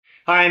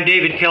Hi, I'm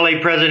David Kelly,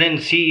 President and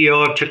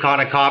CEO of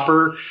Chakana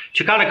Copper.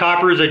 Chakana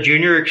Copper is a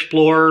junior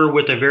explorer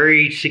with a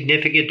very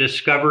significant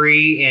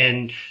discovery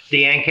in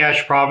the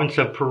Ancash province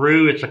of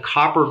Peru. It's a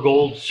copper,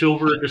 gold,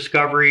 silver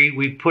discovery.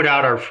 We put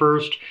out our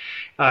first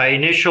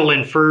initial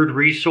inferred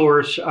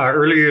resource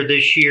earlier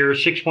this year,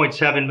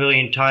 6.7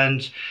 million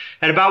tons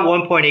at about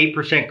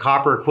 1.8%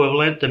 copper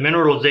equivalent. The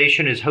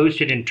mineralization is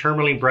hosted in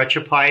tourmaline breccia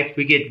pipes.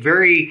 We get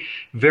very,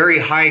 very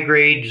high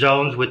grade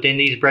zones within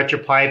these breccia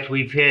pipes.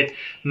 We've hit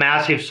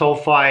massive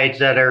sulfides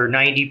that are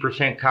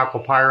 90%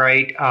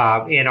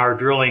 chalcopyrite in our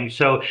drilling.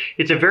 So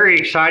it's a very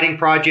exciting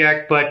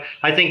project, but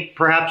I think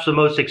perhaps the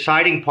most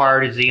exciting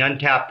part is the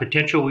untapped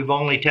potential. We've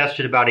only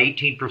tested about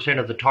 18%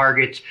 of the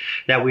targets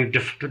that we've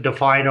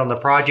defined on the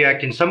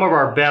project, and some of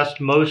our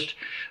best, most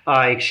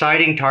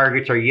exciting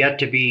targets are yet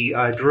to be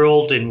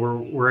drilled, and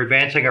we're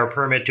advancing our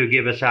permit to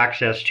give us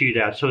access to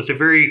that. So it's a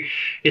very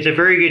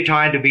good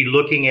time to be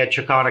looking at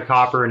Chakana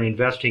Copper and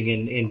investing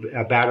in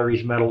a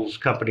batteries metals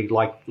company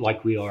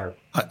like we are.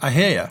 I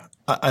hear you.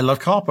 I love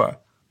copper,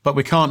 but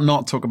we can't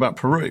not talk about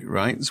Peru,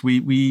 right? So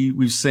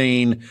we've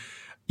seen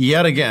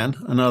yet again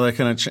another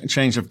kind of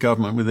change of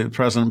government with the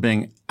president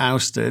being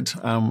ousted.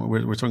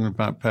 We're talking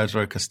about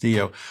Pedro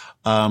Castillo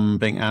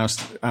being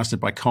ousted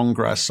by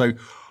Congress. So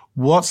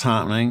what's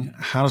happening?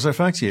 How does it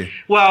affect you?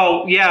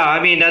 Well, yeah,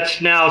 I mean,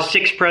 that's now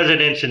 6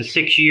 presidents in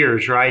 6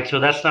 years, right? So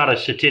that's not a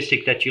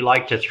statistic that you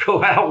like to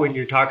throw out when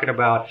you're talking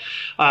about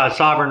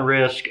sovereign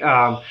risk.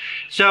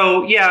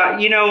 So, yeah,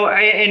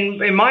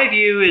 in my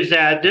view is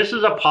that this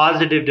is a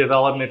positive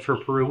development for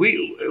Peru.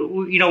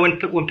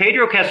 When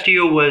Pedro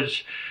Castillo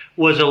was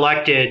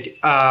elected,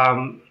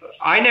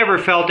 I never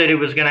felt that it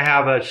was going to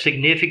have a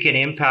significant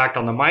impact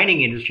on the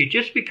mining industry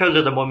just because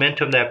of the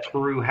momentum that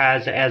Peru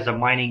has as a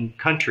mining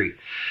country.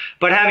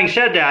 But having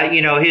said that,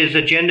 his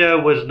agenda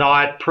was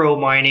not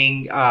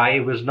pro-mining.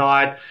 It was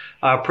not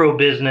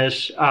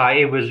pro-business.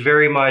 It was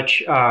very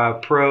much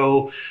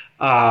pro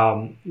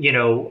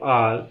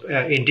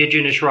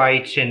indigenous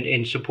rights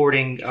and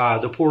supporting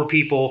the poor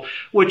people,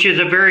 which is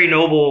a very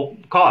noble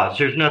cause.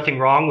 There's nothing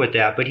wrong with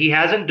that, but he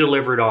hasn't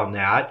delivered on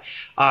that.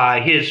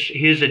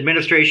 His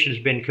administration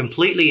has been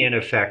completely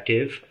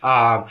ineffective.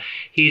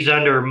 He's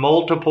under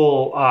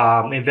multiple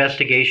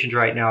investigations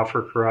right now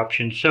for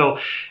corruption. So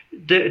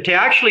to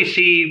actually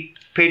see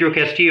Pedro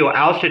Castillo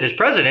ousted as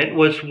president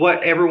was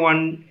what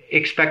everyone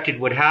expected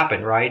would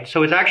happen, right?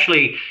 So it's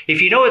actually,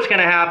 if you know it's going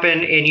to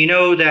happen and you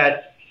know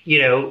that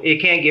it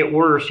can't get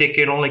worse, it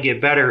can only get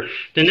better,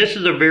 then this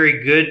is a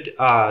very good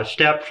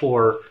step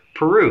for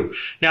Peru.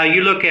 Now,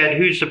 you look at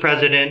who's the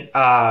president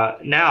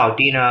now,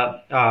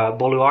 Dina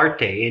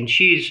Boluarte, and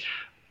she's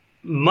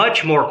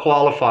much more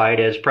qualified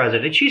as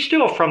president. She's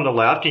still from the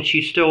left, and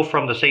she's still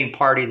from the same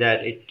party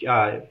that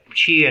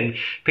she and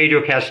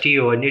Pedro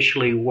Castillo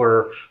initially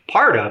were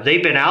part of.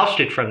 They've been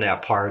ousted from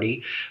that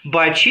party,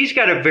 but she's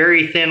got a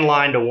very thin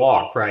line to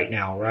walk right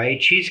now,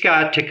 right? She's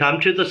got to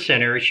come to the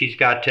center. She's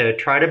got to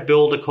try to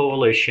build a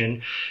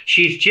coalition.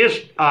 She's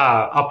just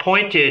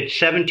appointed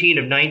 17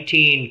 of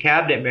 19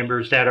 cabinet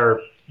members that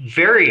are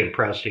very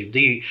impressive.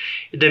 The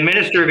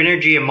Minister of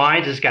Energy and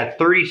Mines has got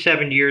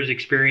 37 years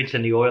experience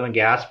in the oil and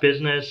gas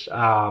business.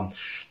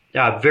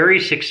 Very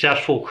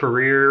successful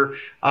career.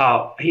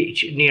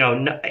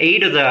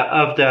 8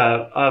 of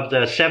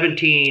the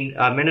 17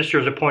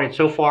 ministers appointed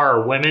so far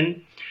are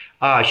women.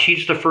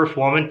 She's the first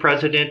woman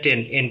president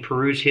in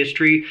Peru's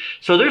history.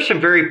 So there's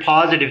some very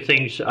positive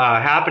things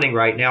happening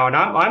right now, and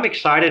I'm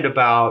excited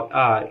about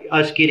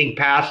us getting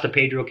past the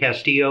Pedro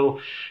Castillo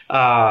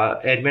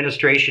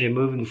administration and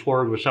moving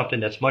forward with something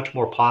that's much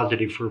more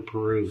positive for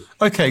Peru.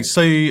 Okay,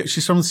 so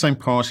she's from the same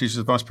party. She's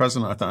the vice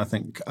president, I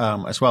think,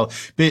 as well.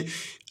 But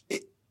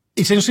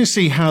it's interesting to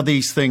see how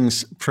these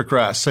things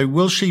progress. So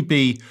will she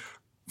be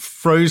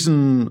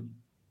frozen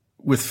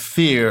with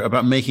fear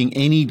about making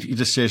any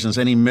decisions,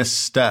 any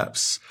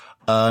missteps,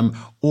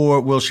 or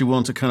will she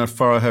want to kind of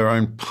follow her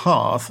own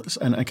path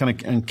and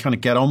kind of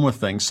get on with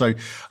things? So,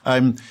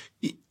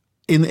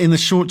 in the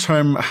short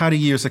term, how do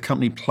you as a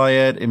company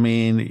play it? I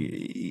mean,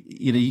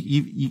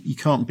 you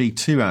can't be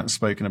too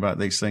outspoken about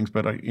these things,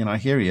 but I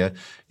hear you.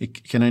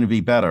 It can only be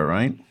better,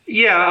 right?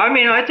 Yeah, I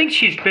mean, I think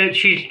she's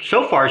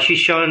so far she's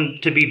shown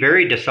to be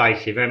very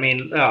decisive. I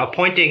mean,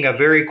 appointing a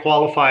very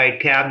qualified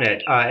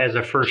cabinet as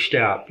a first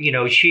step.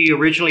 She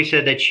originally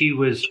said that she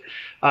would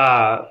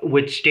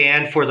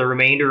stand for the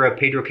remainder of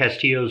Pedro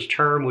Castillo's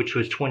term, which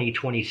was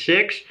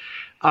 2026.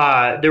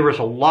 There was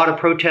a lot of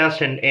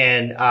protests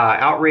and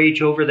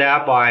outrage over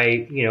that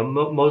by,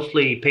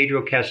 mostly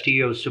Pedro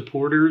Castillo's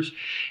supporters,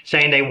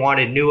 saying they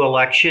wanted new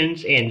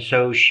elections. And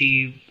so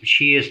she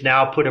has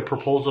now put a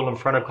proposal in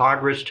front of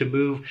Congress to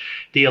move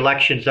the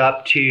elections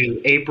up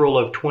to April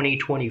of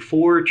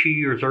 2024, 2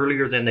 years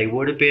earlier than they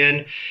would have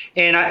been.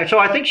 And so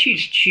I think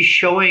she's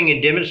showing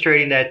and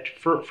demonstrating that,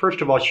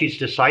 first of all, she's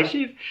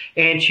decisive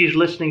and she's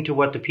listening to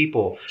what the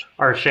people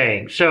are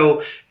saying.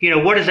 So,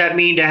 what does that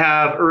mean to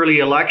have early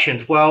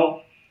elections?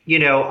 Well,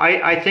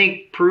 I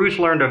think Peru's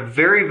learned a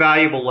very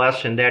valuable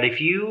lesson that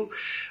if you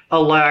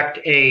elect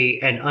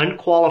an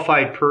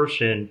unqualified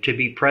person to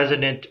be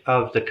president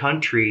of the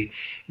country,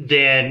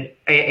 and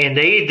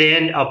they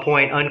then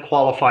appoint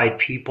unqualified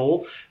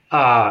people,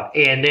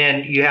 and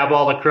then you have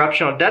all the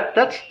corruption.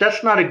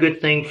 That's not a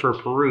good thing for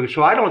Peru.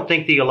 So I don't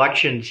think the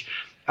elections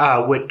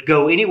would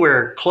go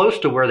anywhere close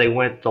to where they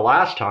went the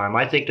last time.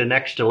 I think the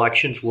next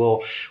elections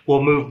will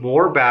move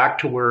more back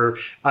to where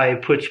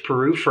it puts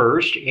Peru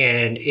first,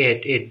 and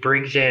it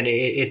brings in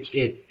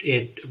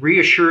it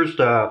reassures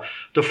the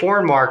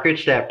foreign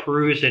markets that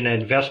Peru is an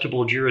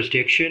investable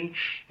jurisdiction,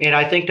 and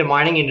I think the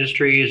mining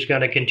industry is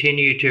going to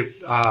continue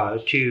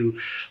to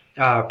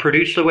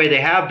produce the way they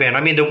have been.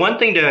 I mean, the one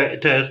thing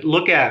to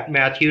look at,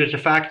 Matthew, is the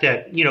fact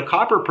that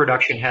copper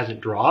production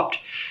hasn't dropped.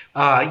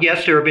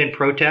 Yes, there have been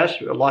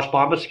protests. Las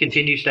Bambas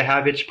continues to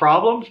have its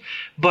problems,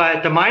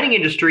 but the mining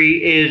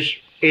industry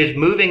is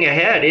moving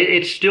ahead.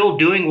 It's still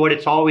doing what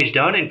it's always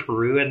done in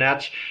Peru, and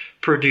that's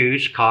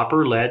produce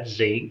copper, lead,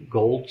 zinc,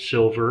 gold,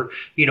 silver,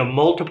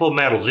 multiple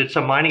metals. It's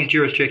a mining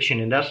jurisdiction,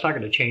 and that's not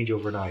going to change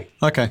overnight.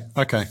 Okay.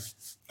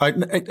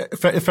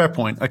 Fair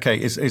point. Okay,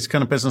 it's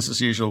kind of business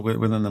as usual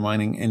within the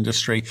mining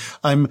industry.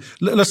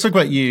 Let's talk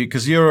about you,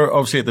 because you're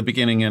obviously at the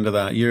beginning end of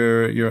that.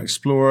 You're an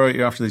explorer.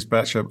 You're after these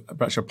Breccia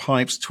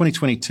pipes.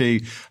 2022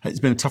 it's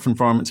been a tough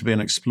environment to be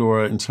an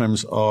explorer in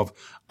terms of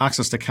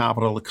access to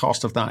capital, the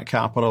cost of that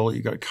capital.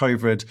 You got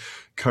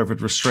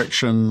COVID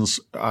restrictions,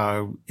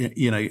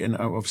 and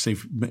obviously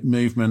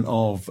movement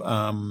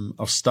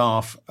of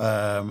staff,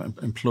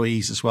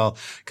 employees as well,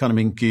 kind of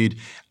been good.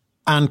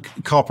 And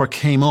copper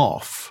came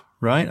off.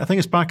 Right, I think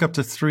it's back up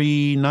to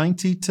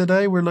 390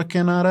 today. We're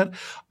looking at it.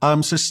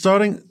 So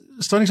starting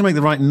to make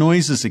the right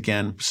noises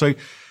again. So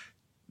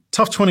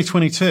tough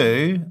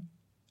 2022.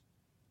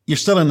 You're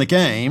still in the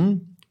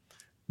game.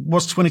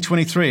 What's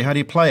 2023? How do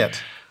you play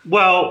it?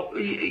 Well,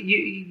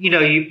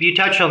 you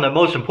touched on the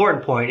most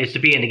important point, is to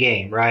be in the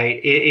game, right?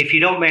 If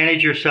you don't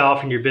manage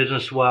yourself and your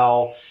business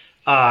well,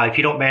 if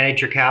you don't manage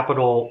your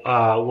capital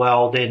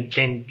well, then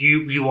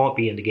you won't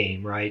be in the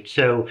game, right?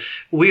 So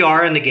we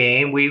are in the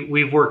game.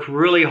 We've worked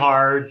really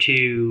hard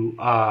to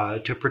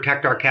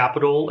protect our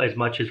capital as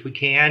much as we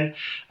can.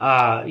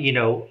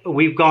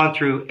 We've gone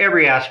through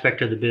every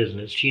aspect of the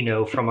business.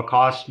 From a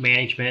cost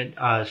management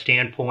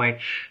standpoint,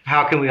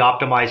 how can we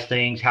optimize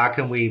things? How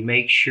can we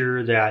make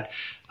sure that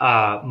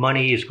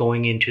money is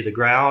going into the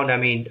ground? I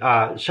mean,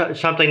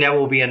 something that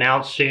will be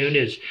announced soon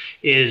is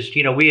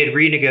we had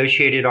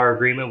renegotiated our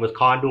agreement with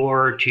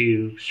Condor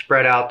to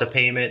spread out the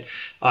payment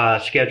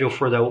schedule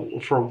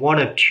for one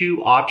of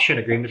two option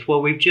agreements.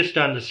 Well, we've just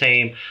done the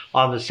same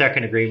on the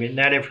second agreement, and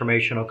that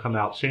information will come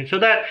out soon. So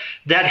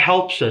that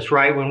helps us,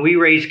 right? When we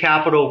raise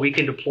capital, we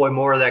can deploy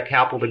more of that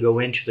capital to go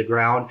into the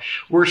ground.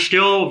 We're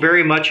still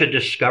very much a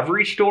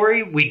discovery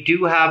story. We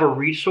do have a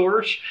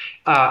resource.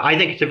 I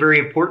think it's a very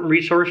important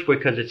resource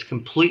because it's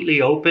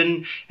completely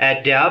open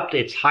at depth.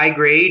 It's high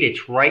grade.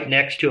 It's right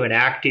next to an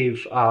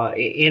active,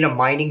 in a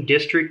mining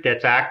district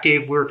that's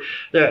active.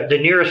 The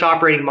nearest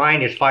operating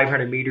mine is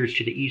 500 meters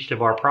to the east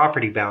of our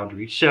property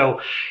boundaries. So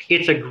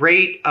it's a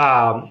great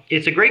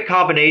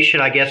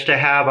combination, I guess, to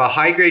have a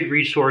high grade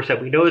resource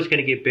that we know is going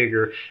to get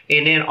bigger,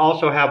 and then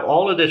also have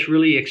all of this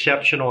really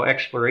exceptional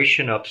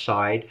exploration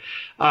upside.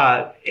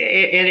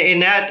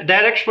 And that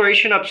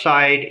exploration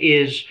upside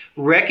is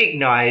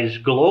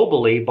recognized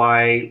globally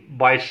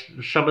by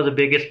some of the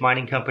biggest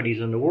mining companies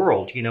in the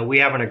world. We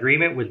have an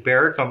agreement with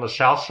Barrick on the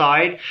south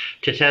side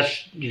to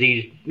test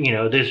these,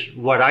 this,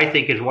 what I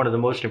think is one of the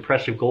most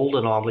impressive gold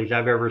anomalies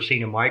I've ever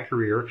seen in my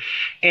career.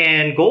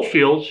 And Gold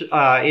Fields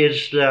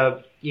is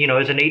an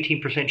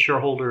 18%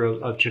 shareholder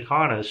of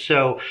Chakana.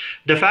 So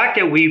the fact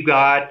that we've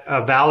got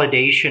a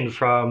validation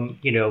from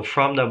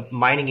the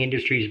mining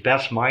industry's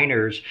best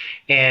miners,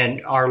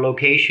 and our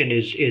location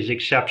is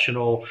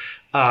exceptional,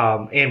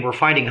 and we're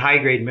finding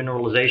high-grade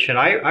mineralization.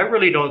 I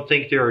really don't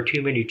think there are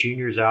too many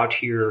juniors out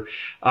here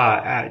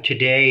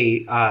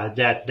today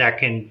that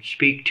can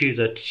speak to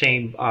the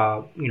same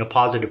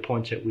positive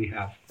points that we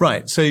have.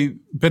 Right. So,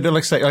 but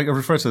like I say, I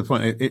refer to the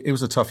point. It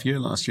was a tough year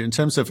last year in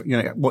terms of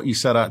what you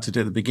set out to do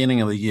at the beginning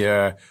of the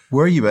year.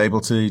 Were you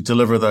able to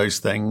deliver those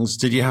things?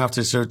 Did you have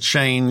to sort of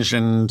change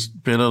and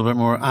be a little bit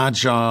more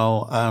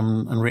agile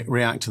and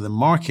react to the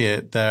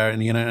market there?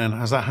 And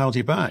has that held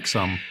you back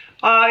some?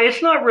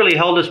 It's not really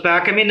held us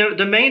back. I mean,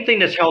 the main thing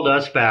that's held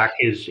us back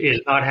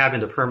is not having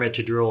the permit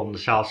to drill on the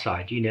south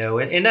side,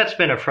 and that's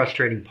been a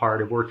frustrating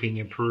part of working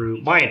in Peru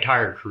my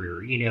entire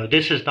career.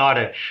 This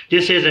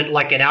isn't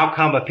like an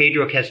outcome of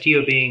Pedro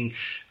Castillo being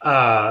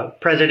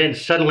president.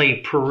 Suddenly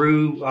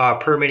Peru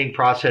permitting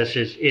process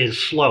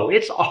is slow.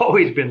 It's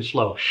always been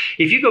slow.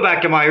 If you go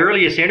back to my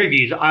earliest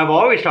interviews, I've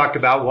always talked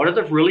about one of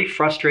the really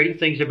frustrating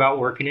things about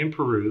working in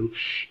Peru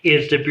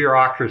is the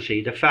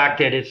bureaucracy, the fact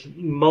that it's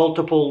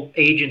multiple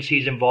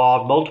agencies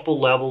involved,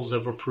 multiple levels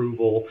of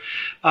approval.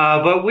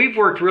 But we've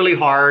worked really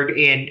hard,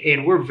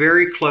 and we're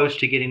very close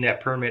to getting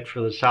that permit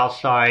for the south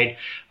side.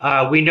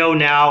 We know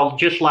now,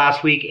 just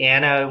last week,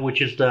 ANA,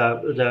 which is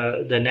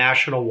the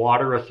National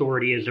Water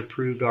Authority, has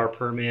approved approved our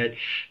permit.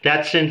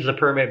 That sends the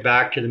permit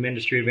back to the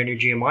Ministry of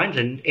Energy and Mines.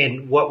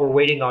 And what we're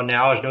waiting on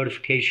now is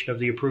notification of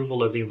the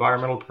approval of the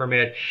environmental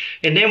permit.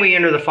 And then we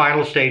enter the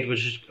final stage,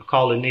 which is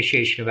called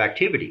initiation of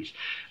activities.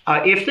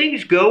 If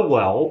things go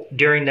well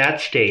during that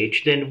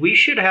stage, then we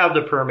should have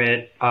the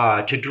permit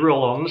to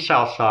drill on the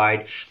south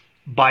side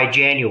by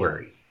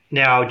January.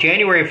 Now,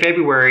 January and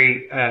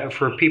February,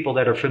 for people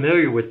that are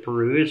familiar with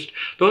Peru,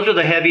 those are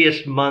the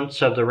heaviest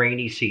months of the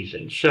rainy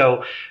season.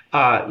 So,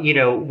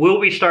 will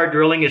we start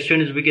drilling as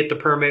soon as we get the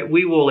permit?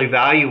 We will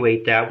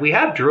evaluate that. We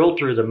have drilled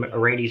through the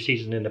rainy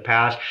season in the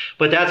past,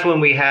 but that's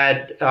when we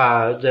had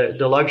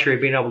the luxury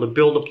of being able to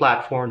build the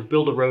platforms,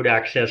 build the road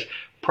access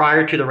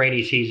prior to the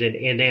rainy season,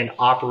 and then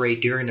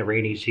operate during the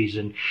rainy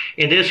season.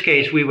 In this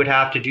case, we would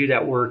have to do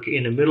that work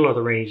in the middle of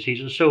the rainy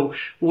season. So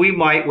we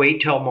might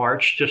wait till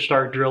March to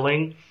start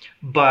drilling.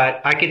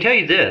 But I can tell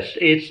you this,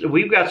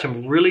 we've got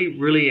some really,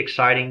 really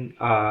exciting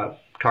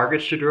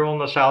targets to drill on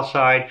the south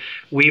side.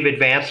 We've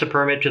advanced the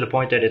permit to the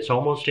point that it's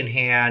almost in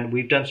hand.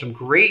 We've done some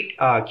great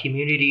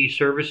community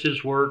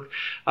services work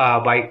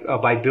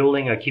by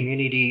building a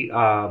community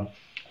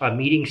a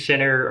meeting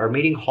center or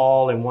meeting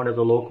hall in one of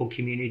the local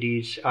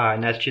communities,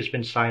 and that's just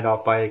been signed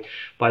off by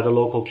the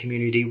local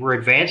community. We're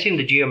advancing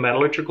the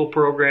geometallurgical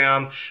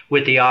program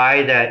with the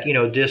eye that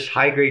this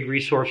high-grade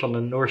resource on the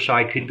north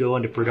side could go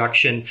into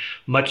production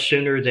much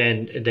sooner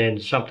than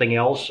something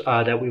else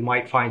that we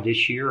might find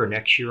this year or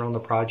next year on the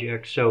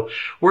project. So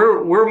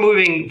we're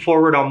moving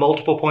forward on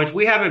multiple points.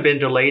 We haven't been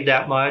delayed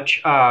that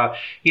much.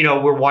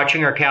 We're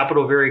watching our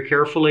capital very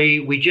carefully.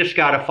 We just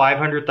got a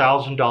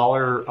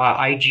 $500,000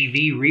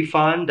 IGV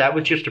refund. That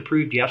was just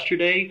approved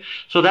yesterday.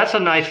 So that's a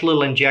nice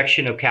little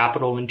injection of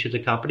capital into the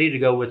company to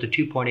go with the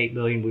 $2.8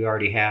 million we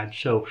already had.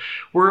 So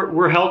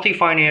we're healthy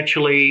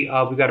financially.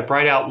 We've got a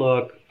bright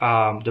outlook.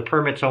 The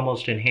permit's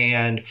almost in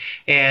hand.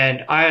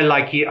 And I'm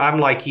like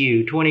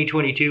you.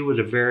 2022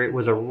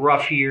 was a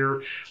rough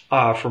year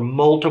for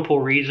multiple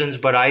reasons,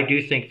 but I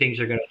do think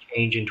things are going to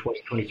change in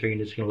 2023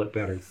 and it's going to look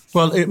better.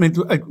 Well, I mean,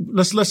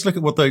 let's look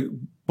at what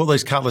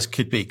those catalysts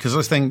could be, because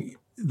I think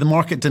the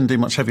market didn't do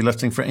much heavy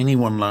lifting for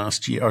anyone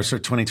last year, or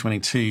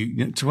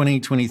 2022.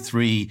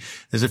 2023,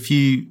 there's a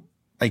few,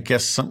 I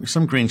guess,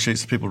 some green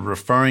shoots that people are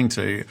referring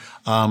to,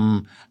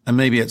 and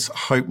maybe it's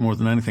hope more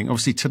than anything.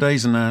 Obviously,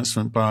 today's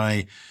announcement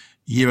by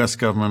U.S.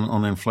 government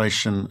on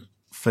inflation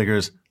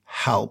figures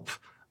help.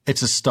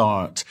 It's a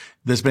start.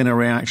 There's been a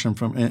reaction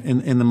from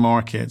in the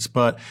markets,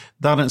 but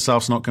that in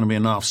itself is not going to be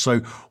enough.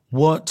 So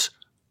what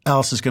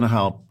else is going to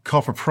help?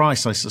 Copper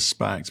price, I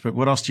suspect, but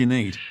what else do you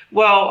need?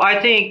 Well,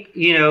 I think,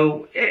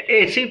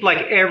 it seems like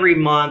every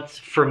month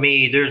for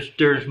me,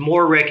 there's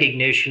more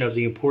recognition of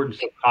the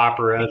importance of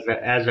copper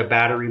as a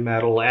battery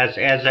metal, as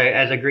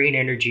a green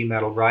energy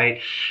metal, right?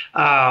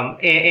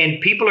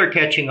 And people are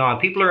catching on.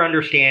 People are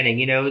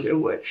understanding.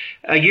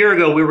 A year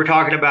ago we were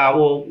talking about,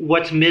 well,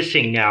 what's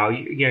missing now?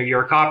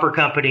 You're a copper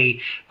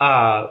company.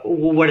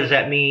 What does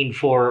that mean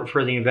for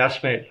the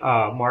investment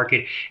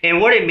market?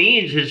 And what it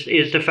means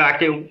is the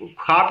fact that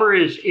copper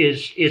is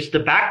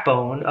the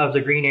backbone of the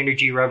green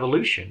energy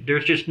revolution.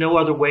 There's just no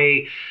other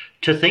way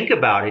to think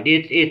about it.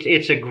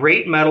 It's a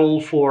great metal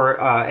for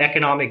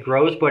economic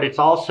growth, but it's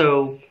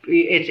also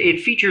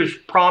it features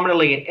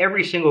prominently in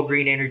every single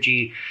green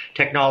energy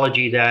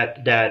technology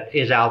that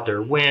is out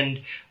there: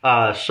 wind,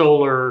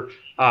 solar,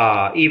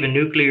 even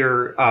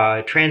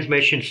nuclear,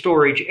 transmission,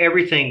 storage.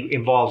 Everything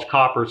involves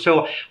copper.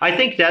 So I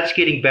think that's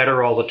getting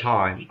better all the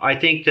time. I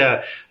think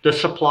the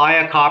supply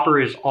of copper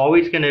is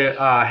always going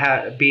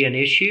to be an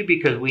issue,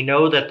 because we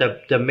know that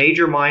the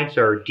major mines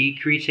are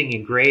decreasing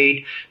in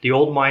grade. The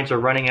old mines are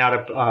running out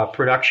of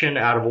production,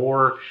 out of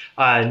ore.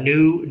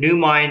 New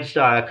mines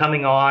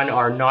coming on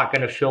are not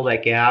going to fill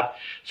that gap.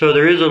 So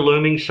there is a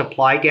looming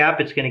supply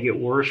gap. It's going to get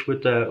worse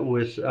with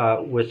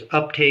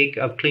uptake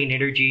of clean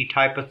energy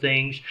type of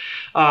things.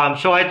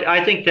 So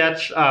I think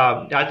that's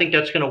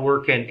going to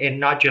work in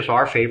not just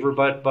our favor,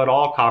 but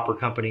all copper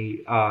company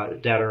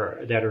that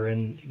are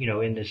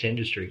in this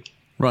industry.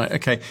 Right.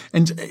 Okay.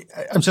 And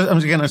I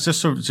was just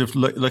sort of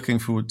looking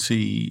forward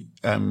to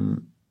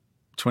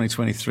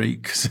 2023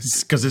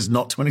 because it's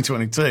not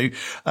 2022.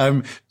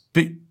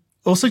 But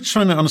also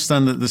trying to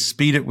understand the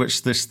speed at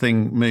which this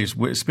thing moves,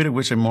 the speed at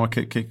which a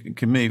market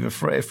can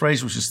move. A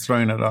phrase which is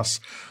thrown at us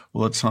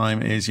all the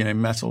time is,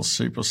 metal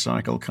super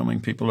cycle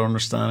coming. People are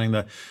understanding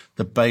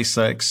the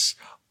basics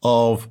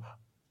of,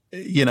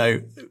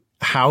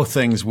 how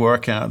things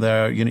work out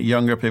there.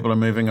 Younger people are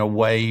moving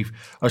away,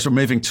 or sort of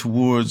moving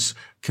towards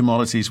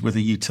commodities with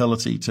a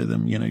utility to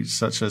them,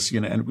 such as,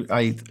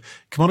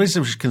 commodities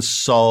which can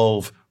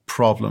solve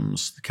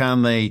problems.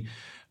 Can they,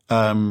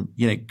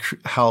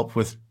 help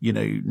with,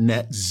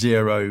 net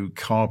zero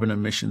carbon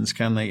emissions?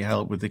 Can they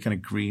help with the kind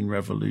of green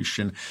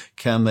revolution?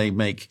 Can they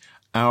make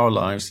our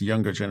lives, the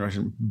younger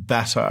generation,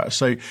 better?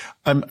 So,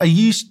 are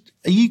you,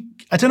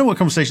 I don't know what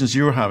conversations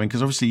you're having,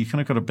 because obviously you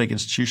kind of got a big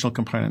institutional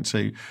component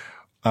too.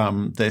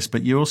 this,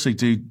 but you also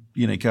do,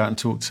 go out and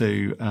talk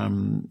to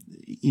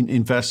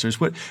investors.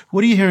 What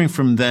are you hearing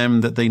from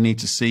them that they need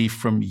to see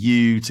from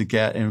you to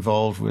get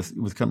involved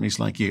with companies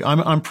like you?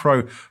 I'm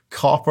pro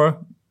copper.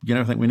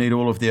 I think we need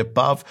all of the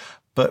above,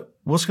 but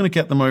what's going to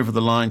get them over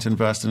the line to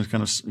invest in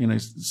kind of,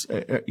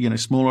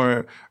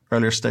 smaller,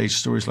 earlier stage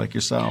stories like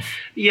yourself?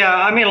 Yeah,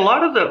 I mean, a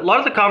lot of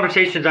the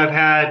conversations I've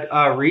had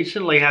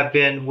recently have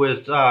been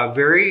with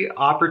very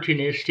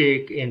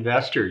opportunistic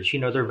investors.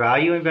 They're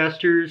value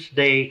investors.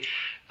 They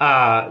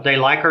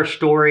like our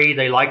story.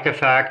 They like the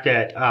fact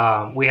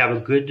that we have a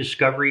good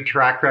discovery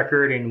track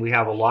record and we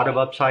have a lot of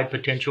upside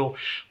potential,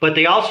 but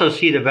they also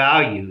see the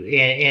value.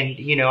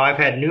 And I've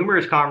had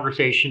numerous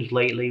conversations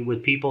lately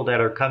with people that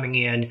are coming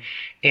in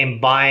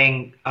and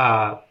buying,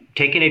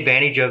 taking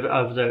advantage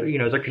of the,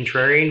 the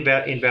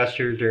contrarian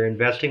investors. They're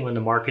investing when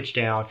the market's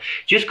down.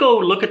 Just go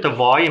look at the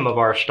volume of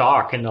our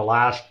stock in the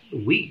last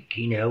week.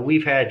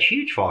 We've had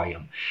huge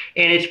volume,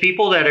 and it's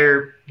people that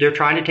they're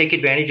trying to take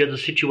advantage of the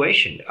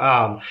situation.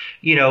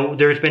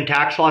 There's been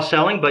tax loss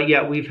selling, but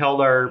yet we've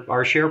held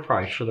our share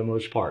price for the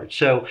most part.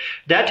 So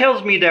that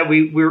tells me that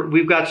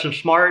we've got some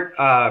smart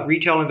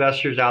retail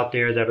investors out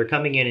there that are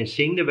coming in and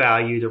seeing the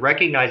value. They're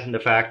recognizing the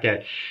fact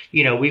that,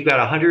 we've got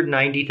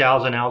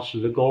 190,000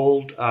 ounces of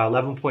gold,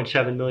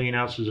 11.7 million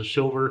ounces of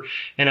silver,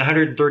 and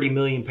 130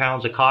 million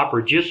pounds of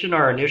copper just in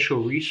our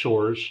initial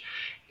resource.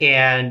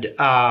 And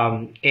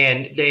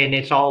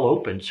it's all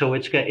open, so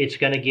it's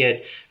going to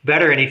get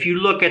better. And if you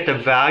look at the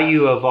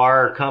value of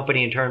our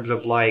company in terms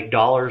of like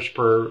dollars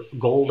per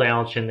gold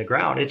ounce in the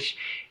ground,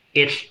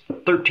 it's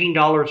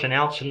 $13 an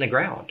ounce in the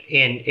ground,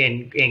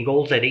 and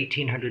gold's at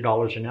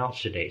 $1,800 an ounce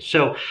today.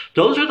 So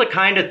those are the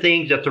kind of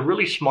things that the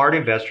really smart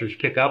investors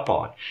pick up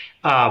on.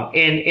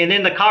 And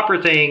then the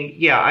copper thing,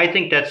 yeah, I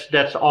think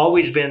that's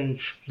always been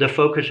the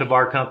focus of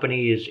our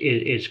company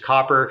is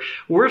copper.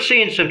 We're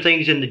seeing some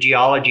things in the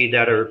geology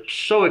that are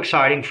so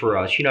exciting for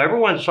us.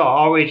 Everyone's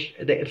always,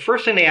 the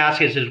first thing they ask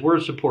is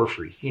where's the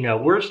porphyry?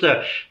 Where's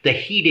the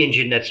heat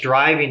engine that's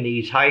driving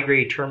these high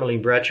grade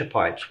tourmaline breccia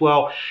pipes?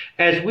 Well,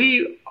 as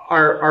we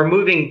are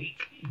moving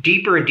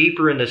deeper and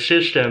deeper in the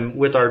system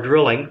with our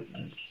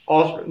drilling,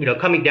 also,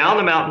 coming down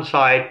the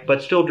mountainside,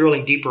 but still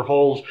drilling deeper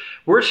holes,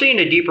 we're seeing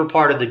a deeper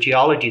part of the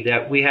geology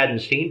that we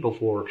hadn't seen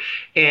before.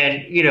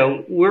 And,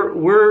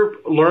 we're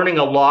learning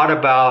a lot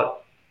about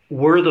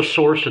where the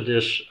source of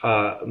this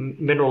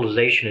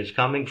mineralization is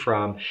coming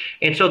from.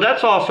 And so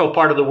that's also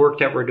part of the work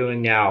that we're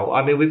doing now.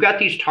 I mean, we've got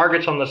these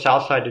targets on the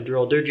south side to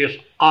drill. They're just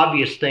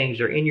obvious things.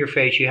 They're in your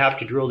face. You have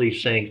to drill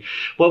these things.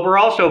 But we're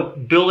also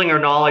building our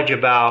knowledge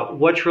about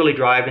what's really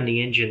driving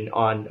the engine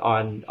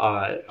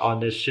on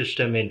this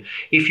system. And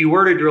if you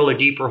were to drill a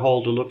deeper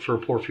hole to look for a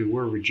porphyry,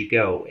 where would you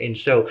go? And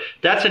so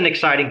that's an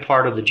exciting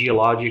part of the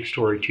geologic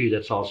story too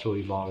that's also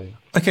evolving.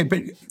 Okay,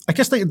 but I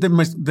guess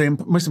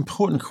the most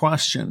important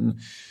question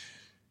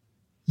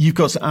you've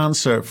got to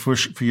answer for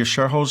your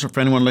shareholders or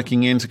for anyone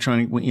looking in to try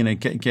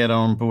and get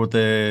on board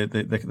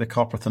the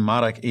copper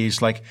thematic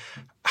is like,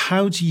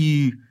 how do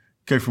you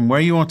go from where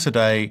you are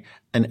today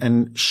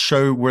and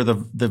show where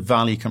the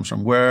value comes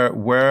from,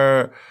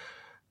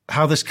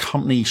 how this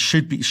company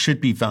should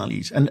be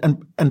valued,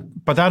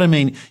 and by that I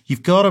mean you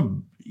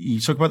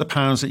talk about the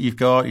pounds that you've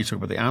got, you talk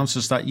about the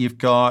ounces that you've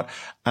got,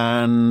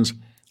 and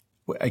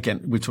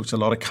again, we talked to a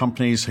lot of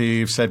companies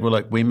who've said, well,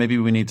 look, maybe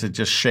we need to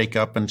just shake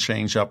up and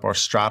change up our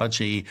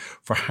strategy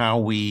for how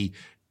we,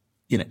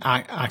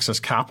 access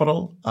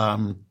capital.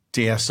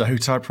 DSO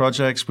type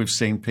projects. We've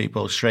seen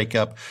people shake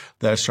up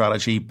their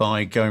strategy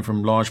by going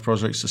from large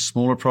projects to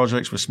smaller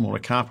projects with smaller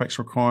capex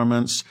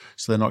requirements,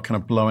 so they're not kind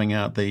of blowing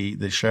out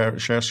the share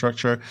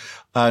structure,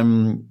 but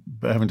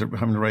having to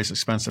raise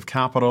expensive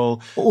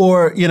capital.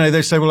 Or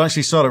they say, well,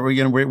 actually,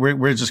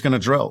 we're just going to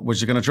drill. We're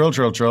just going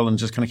to drill, and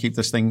just kind of keep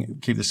this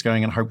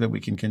going, and hope that we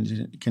can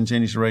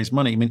continue to raise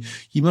money. I mean,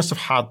 you must have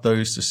had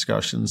those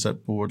discussions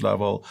at board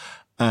level,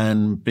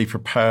 and be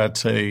prepared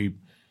to,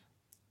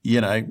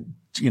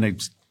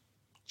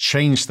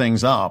 change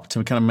things up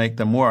to kind of make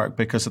them work.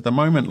 Because at the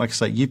moment, like I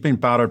say, you've been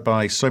battered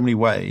by so many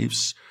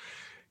waves.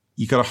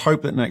 You got to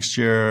hope that next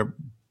year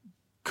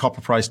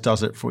copper price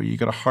does it for you. You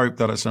got to hope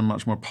that it's a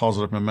much more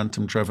positive,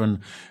 momentum-driven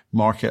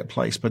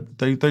marketplace. But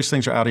those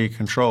things are out of your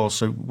control.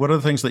 So, what are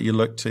the things that you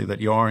look to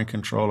that you are in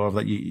control of,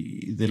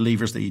 the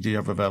levers that you do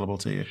have available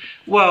to you?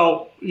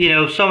 Well,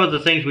 some of the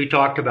things we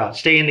talked about,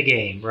 stay in the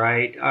game,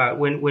 right?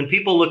 When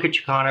people look at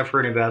Chakana for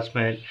an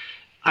investment,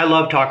 I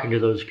love talking to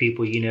those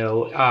people,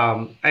 and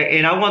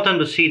I want them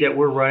to see that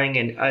we're running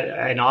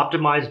an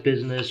optimized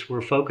business.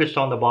 We're focused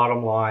on the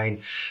bottom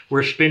line.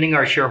 We're spending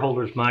our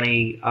shareholders'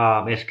 money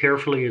as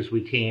carefully as we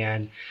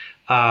can.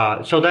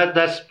 So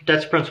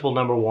that's principle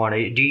number one.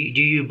 Do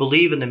you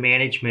believe in the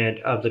management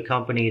of the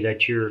company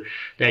that you're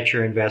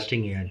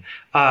investing in?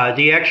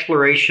 The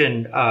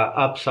exploration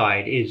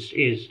upside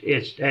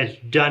has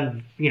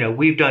done.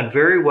 We've done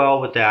very well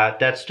with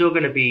that. That's still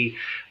going to be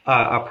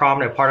a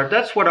prominent part of.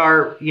 That's what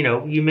our,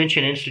 you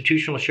mentioned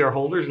institutional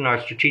shareholders and our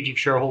strategic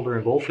shareholder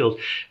in Gold Fields.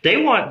 They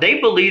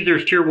believe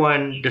there's tier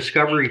one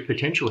discovery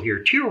potential here.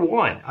 Tier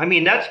one. I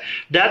mean,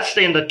 that's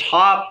in the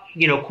top,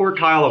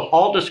 quartile of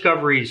all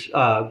discoveries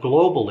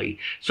globally.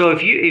 So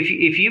if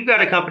you've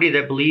got a company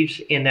that believes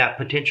in that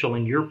potential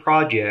in your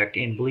project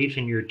and believes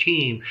in your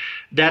team,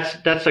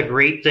 that's a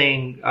great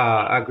thing,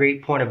 a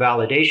great point of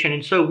validation.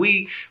 And so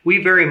we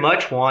very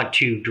much want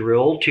to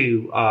drill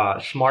to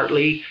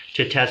smartly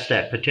to test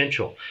that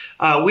potential.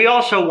 We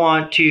also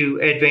want to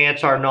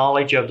advance our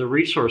knowledge of the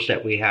resource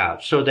that we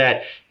have, so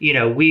that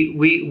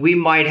we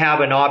might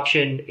have an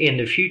option in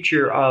the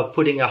future of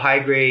putting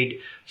a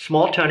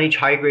small tonnage,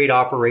 high grade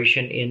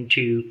operation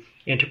into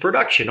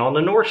production on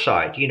the north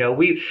side.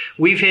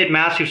 We've hit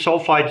massive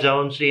sulfide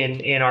zones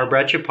in our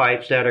breccia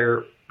pipes that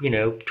are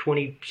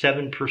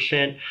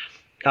 27%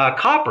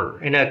 copper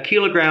and a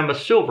kilogram of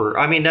silver.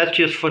 I mean, that's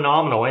just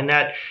phenomenal. And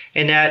that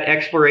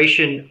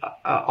exploration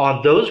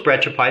on those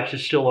breccia pipes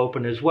is still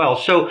open as well.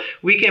 So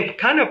we can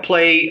kind of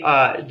play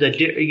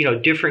the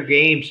different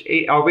games.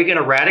 Are we going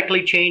to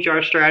radically change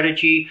our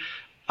strategy?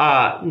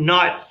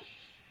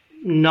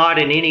 Not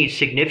in any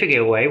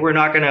significant way. We're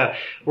not gonna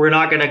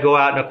go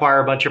out and acquire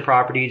a bunch of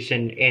properties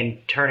and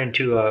turn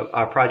into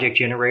a project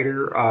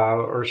generator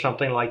or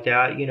something like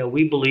that.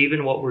 We believe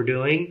in what we're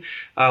doing.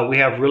 We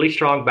have really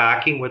strong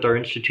backing with our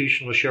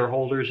institutional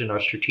shareholders and our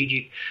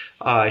strategic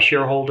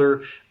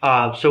shareholder.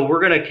 So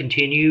we're going to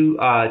continue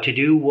to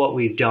do what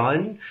we've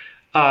done.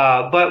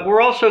 But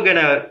we're also going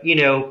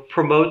to,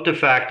 promote the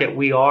fact that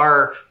we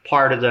are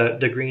part of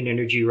the green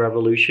energy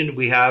revolution.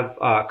 We have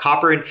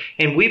copper,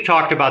 and we've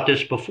talked about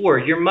this before.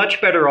 You're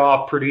much better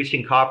off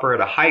producing copper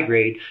at a high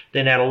grade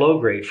than at a low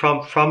grade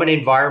from an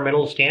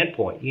environmental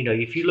standpoint.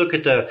 If you look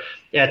at the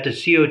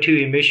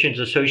CO2 emissions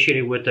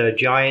associated with a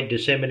giant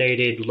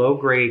disseminated low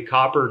grade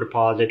copper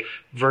deposit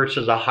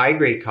versus a high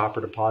grade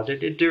copper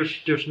deposit,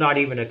 there's not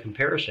even a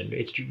comparison.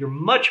 You're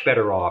much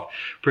better off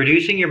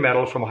producing your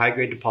metal from high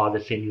grade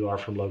deposits than you are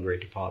from low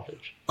grade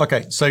deposits.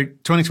 Okay, so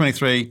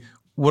 2023,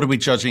 what are we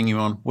judging you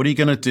on? What are you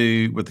going to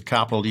do with the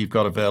capital you've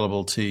got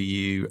available to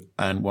you,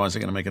 and why is it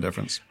going to make a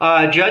difference?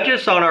 Judge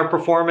us on our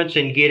performance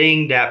in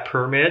getting that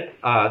permit.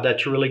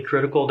 That's really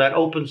critical. That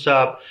opens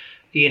up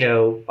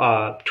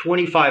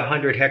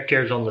 2,500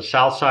 hectares on the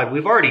south side.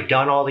 We've already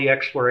done all the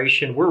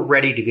exploration. We're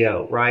ready to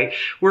go, right?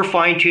 We're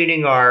fine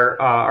tuning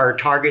our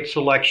target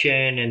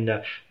selection and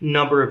the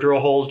number of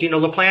drill holes.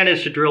 The plan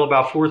is to drill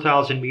about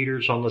 4,000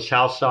 meters on the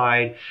south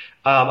side.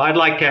 I'd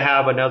like to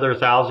have another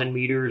 1,000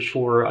 meters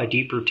for a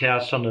deeper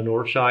test on the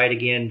north side.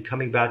 Again,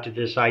 coming back to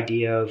this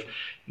idea of,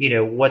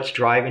 what's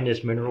driving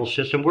this mineral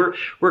system. We're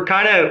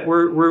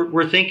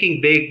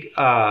thinking big,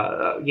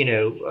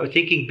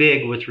 thinking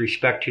big with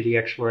respect to the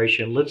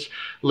exploration.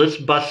 Let's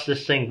bust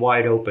this thing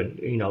wide open.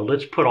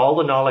 Let's put all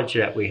the knowledge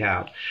that we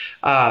have.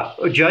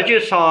 Judge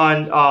us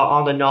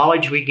on the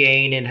knowledge we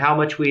gain and how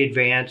much we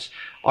advance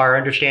our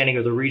understanding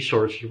of the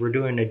resources. We're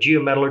doing a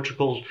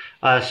geometallurgical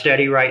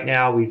study right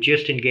now. We've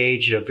just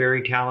engaged a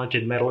very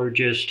talented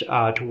metallurgist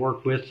to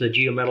work with the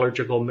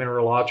geometallurgical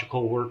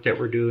mineralogical work that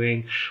we're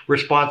doing. We're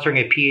sponsoring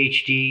a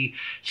PhD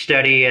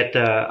study at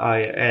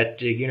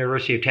the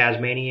University of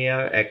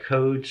Tasmania at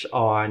Codes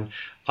on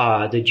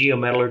the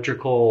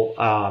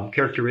geometallurgical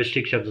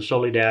characteristics of the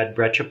Soledad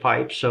breccia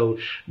pipe. So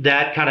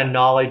that kind of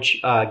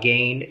knowledge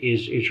gain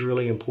is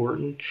really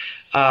important.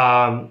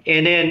 And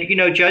then,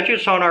 judge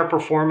us on our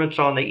performance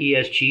on the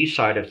ESG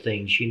side of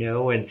things,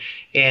 and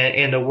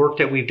the work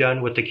that we've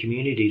done with the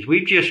communities.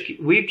 We've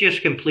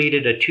just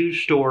completed a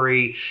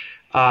 2-story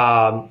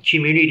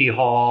community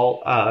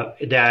hall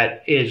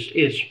that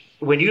is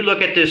when you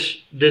look at this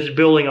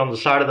building on the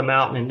side of the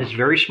mountain in this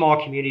very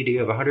small community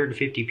of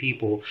 150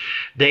 people,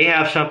 they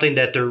have something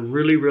that they're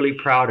really, really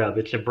proud of.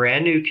 It's a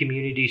brand new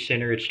community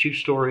center. It's 2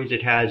 stories.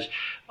 It has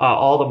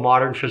all the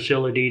modern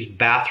facilities,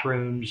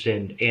 bathrooms,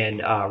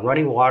 and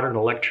running water and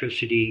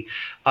electricity.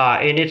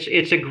 And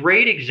it's a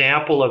great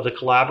example of the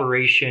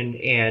collaboration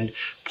and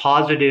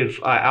positive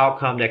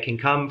outcome that can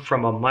come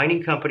from a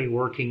mining company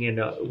working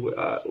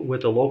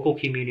with a local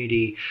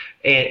community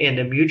and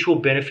the mutual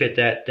benefit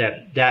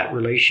that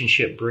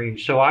relationship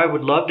brings. So I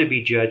would love to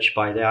be judged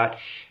by that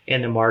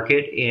in the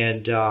market,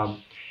 and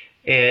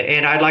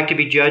I'd like to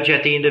be judged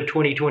at the end of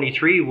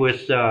 2023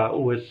 with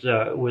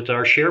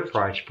our share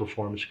price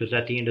performance, because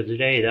at the end of the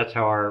day, that's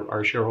how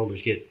our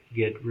shareholders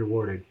get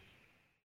rewarded.